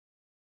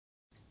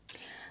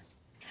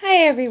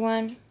Hey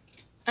everyone,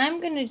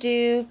 I'm going to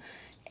do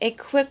a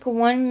quick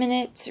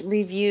 1-minute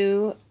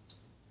review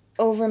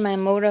over my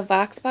Moda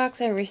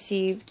VoxBox I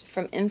received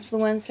from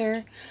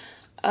Influencer.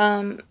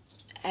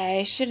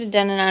 I should have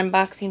done an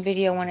unboxing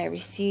video when I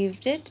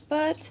received it,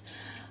 but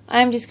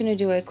I'm just going to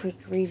do a quick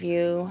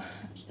review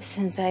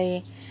since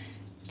I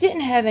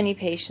didn't have any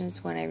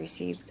patience when I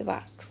received the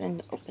box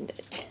and opened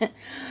it.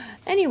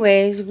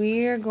 Anyways,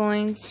 we are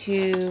going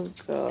to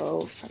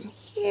go from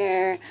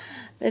here.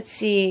 Let's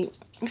see.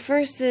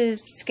 First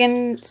is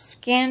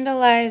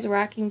Scandalized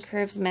Rocking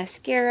Curves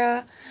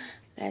Mascara.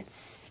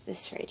 That's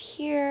this right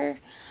here.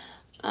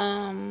 It's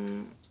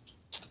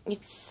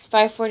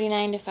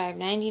 $5.49 to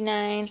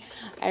 $5.99.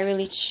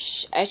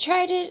 I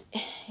tried it.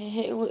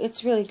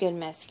 It's really good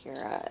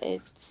mascara.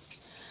 It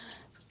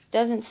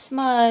doesn't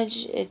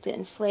smudge. It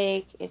didn't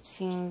flake. It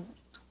seemed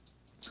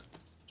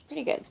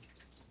pretty good.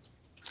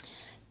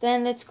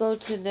 Then let's go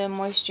to the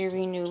Moisture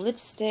Renew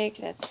lipstick.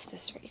 That's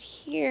this right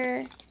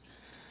here.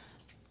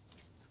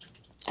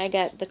 I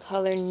got the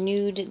color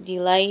Nude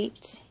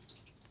Delight.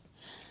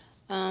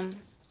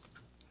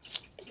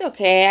 It's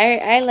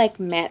okay. I like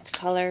matte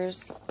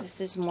colors.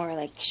 This is more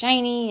like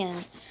shiny,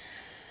 and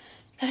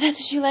if that's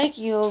what you like,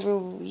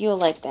 you'll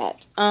like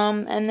that.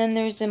 And then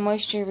there's the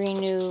Moisture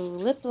Renew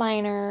lip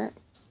liner.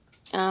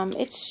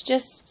 It's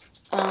just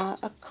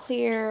a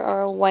clear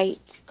or a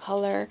white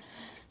color.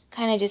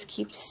 Kind of just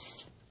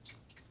keeps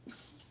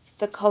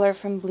the color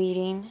from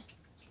bleeding.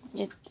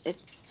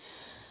 It's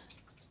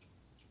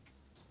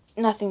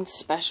nothing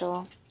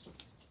special.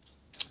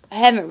 I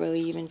haven't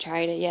really even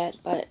tried it yet,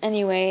 but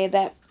anyway,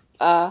 that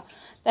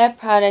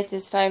product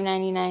is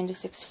 $5.99 to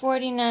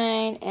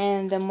 $6.49,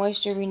 and the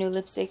Moisture Renew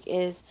lipstick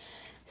is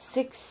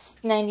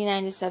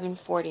 $6.99 to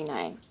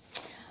 $7.49.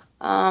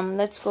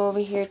 Let's go over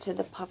here to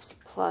the Puffs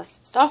Plus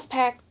Soft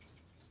Pack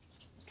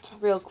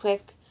real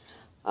quick.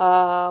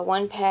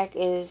 One pack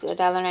is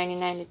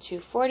 $1.99 to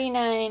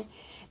 $2.49,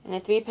 and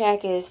a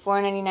 3-pack is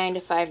 $4.99 to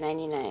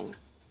 $5.99.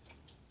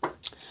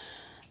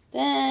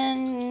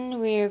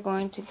 Then we are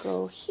going to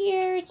go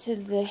here to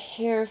the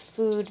Hair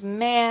Food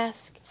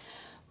Mask.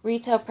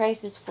 Retail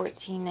price is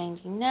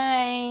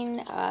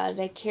 $14.99.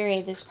 They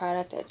carry this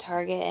product at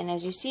Target, and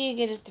as you see, you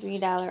get a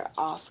 $3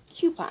 off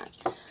coupon.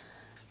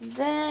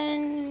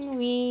 Then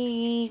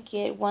we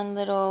get one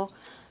little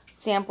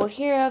sample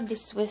here of the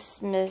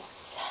Swiss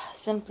Miss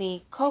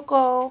Simply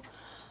Cocoa.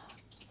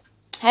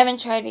 Haven't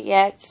tried it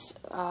yet.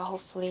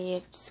 Hopefully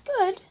it's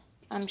good.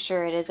 I'm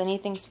sure it is.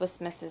 Anything Swiss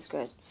Miss is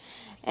good.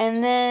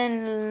 And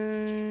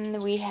then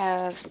we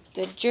have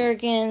the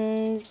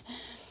Jergens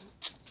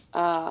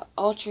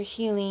Ultra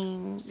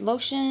Healing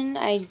Lotion.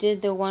 I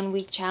did the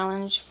 1-week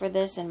challenge for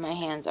this, and my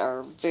hands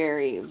are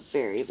very,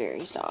 very,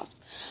 very soft.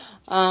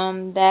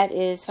 That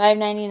is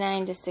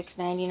 $5.99 to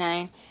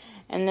 $6.99,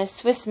 and the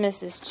Swiss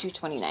Miss is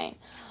 $2.29.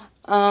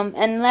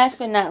 And last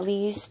but not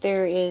least,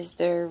 there is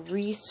the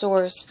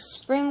Resource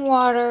Spring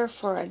Water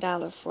for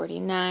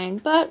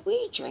 $1.49, but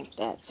we drink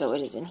that, so it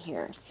is in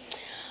here.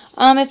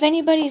 If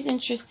anybody's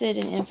interested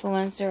in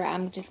Influencer,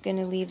 I'm just going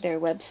to leave their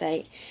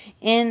website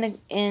in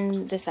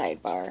the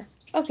sidebar.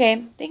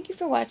 Okay, thank you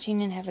for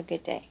watching and have a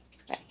good day.